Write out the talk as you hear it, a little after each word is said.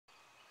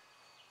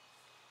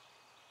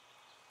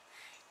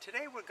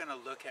Today we're going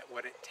to look at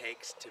what it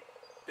takes to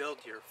build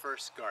your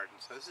first garden.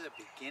 So this is a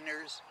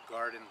beginner's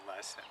garden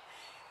lesson.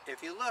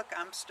 If you look,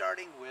 I'm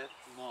starting with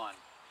lawn.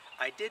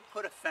 I did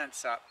put a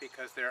fence up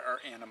because there are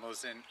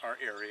animals in our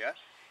area,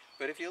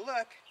 but if you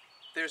look,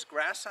 there's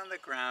grass on the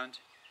ground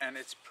and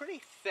it's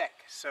pretty thick,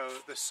 so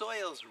the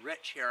soil's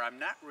rich here. I'm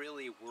not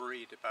really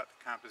worried about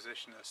the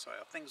composition of the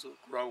soil. Things will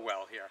grow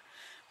well here,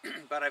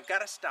 but I've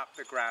got to stop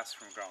the grass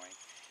from growing.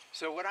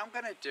 So what I'm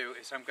going to do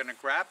is I'm going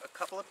to grab a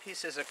couple of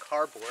pieces of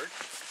cardboard.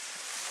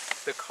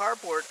 The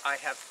cardboard I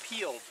have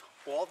peeled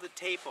all the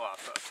tape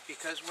off of,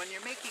 because when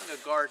you're making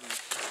a garden,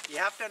 you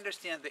have to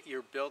understand that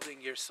you're building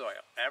your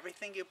soil.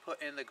 Everything you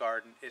put in the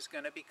garden is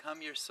going to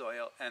become your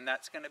soil, and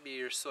that's going to be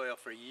your soil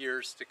for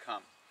years to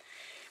come.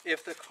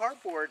 If the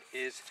cardboard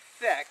is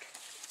thick,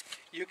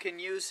 you can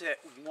use it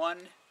one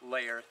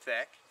layer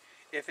thick.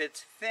 If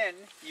it's thin,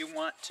 you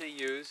want to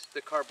use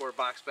the cardboard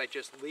box by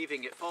just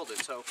leaving it folded.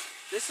 So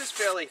this is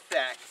fairly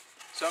thick.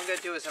 So what I'm going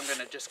to do is I'm going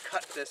to just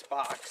cut this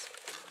box.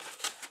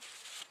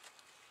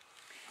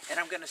 And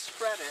I'm going to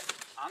spread it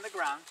on the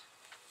ground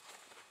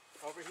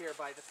over here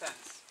by the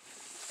fence.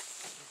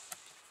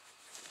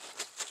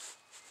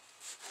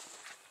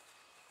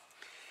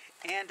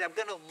 And I'm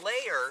going to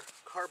layer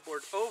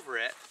cardboard over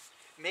it,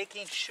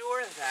 making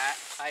sure that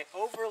I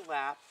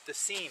overlap the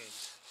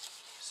seams.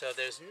 So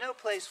there's no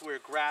place where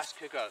grass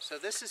could go. So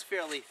this is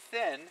fairly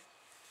thin,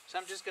 so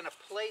I'm just going to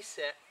place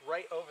it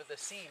right over the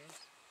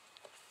seams.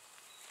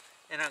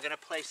 And I'm going to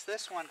place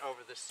this one over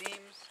the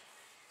seams.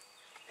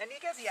 And you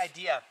get the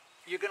idea.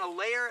 You're going to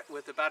layer it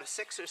with about a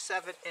 6 or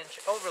 7 inch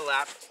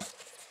overlap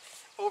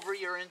over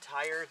your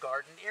entire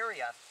garden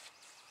area.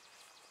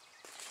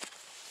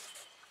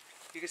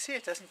 You can see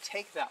it doesn't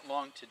take that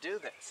long to do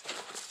this.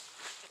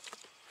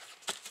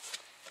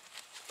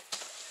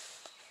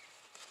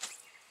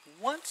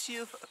 Once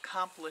you've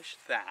accomplished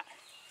that,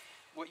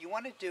 what you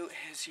want to do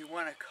is you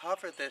want to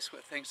cover this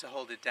with things to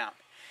hold it down.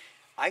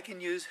 I can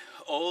use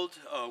old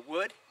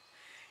wood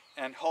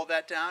and hold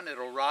that down,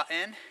 it'll rot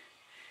in.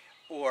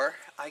 Or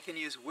I can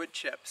use wood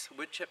chips.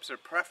 Wood chips are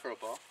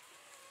preferable,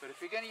 but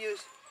if you're going to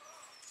use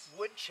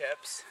wood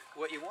chips,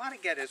 what you want to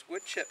get is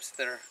wood chips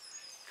that are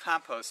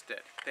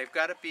composted. They've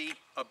got to be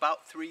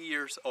about 3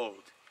 years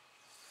old.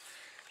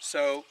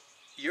 So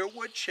your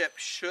wood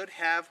chips should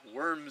have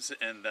worms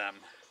in them.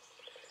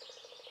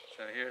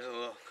 So here's a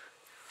little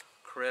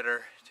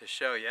critter to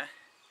show you.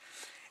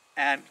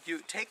 And you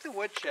take the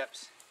wood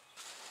chips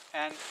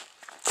and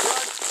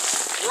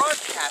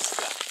broadcast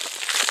them.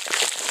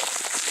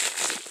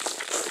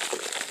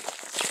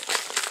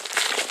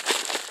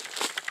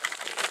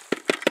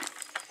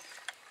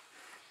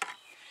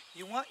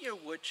 You want your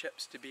wood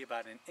chips to be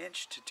about 1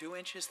 inch to 2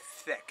 inches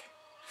thick.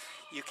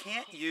 You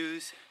can't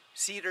use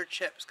cedar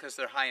chips because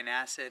they're high in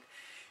acid.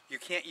 You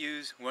can't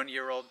use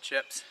 1-year-old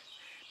chips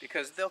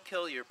because they'll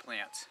kill your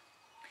plants.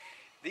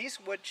 These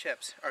wood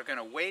chips are going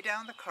to weigh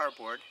down the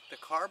cardboard. The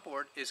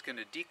cardboard is going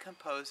to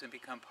decompose and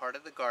become part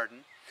of the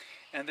garden.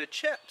 And the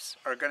chips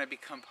are going to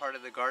become part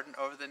of the garden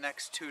over the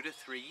next 2 to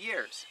 3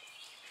 years.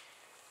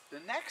 The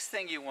next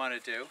thing you want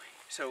to do,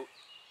 so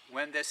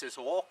when this is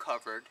all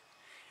covered,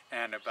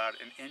 and about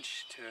 1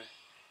 inch to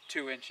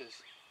 2 inches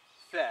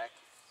thick,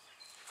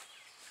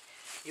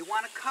 you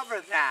want to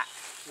cover that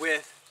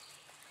with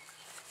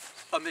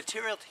a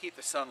material to keep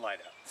the sunlight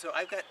out. So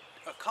I've got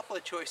a couple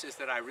of choices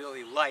that I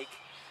really like.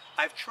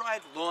 I've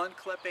tried lawn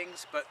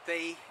clippings, but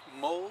they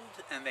mold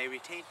and they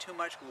retain too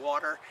much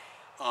water.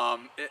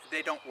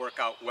 They don't work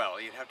out well.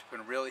 You'd have to put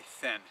them really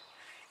thin.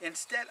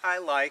 Instead, I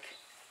like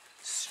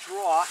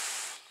straw.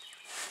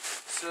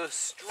 So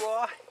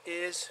straw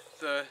is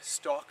the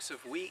stalks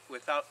of wheat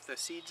without the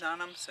seeds on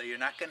them, so you're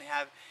not going to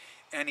have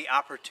any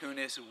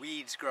opportunist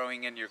weeds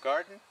growing in your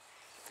garden.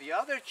 The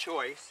other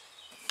choice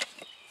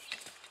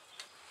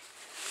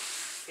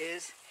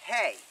is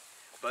hay,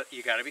 but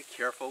you got to be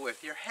careful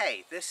with your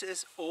hay. This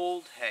is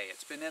old hay.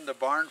 It's been in the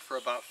barn for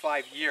about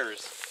 5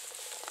 years.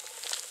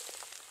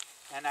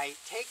 And I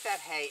take that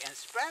hay and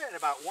spread it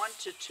about 1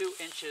 to 2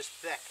 inches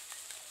thick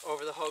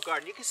over the whole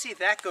garden. You can see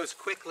that goes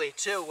quickly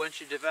too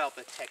once you develop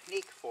a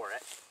technique for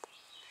it.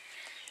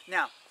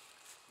 Now,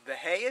 the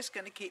hay is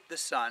going to keep the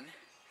sun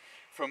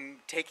from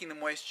taking the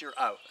moisture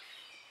out.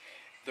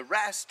 The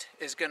rest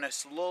is going to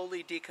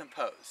slowly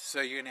decompose.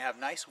 So you're going to have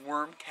nice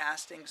worm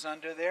castings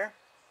under there.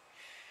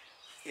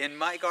 In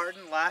my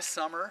garden last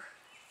summer,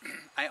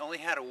 I only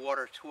had to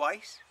water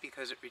twice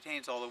because it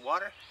retains all the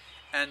water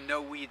and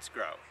no weeds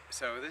grow.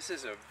 So this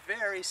is a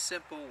very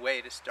simple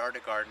way to start a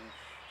garden.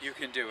 You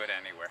can do it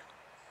anywhere.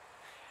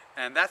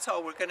 And that's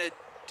all we're going to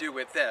do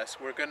with this.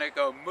 We're going to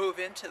go move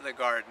into the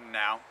garden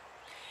now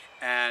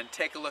and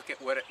take a look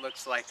at what it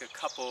looks like a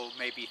couple,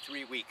 maybe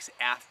 3 weeks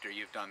after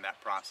you've done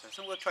that process.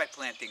 And we'll try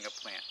planting a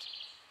plant.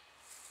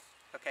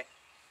 Okay.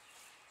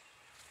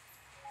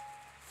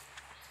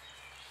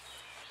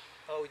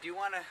 Oh, do you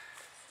want to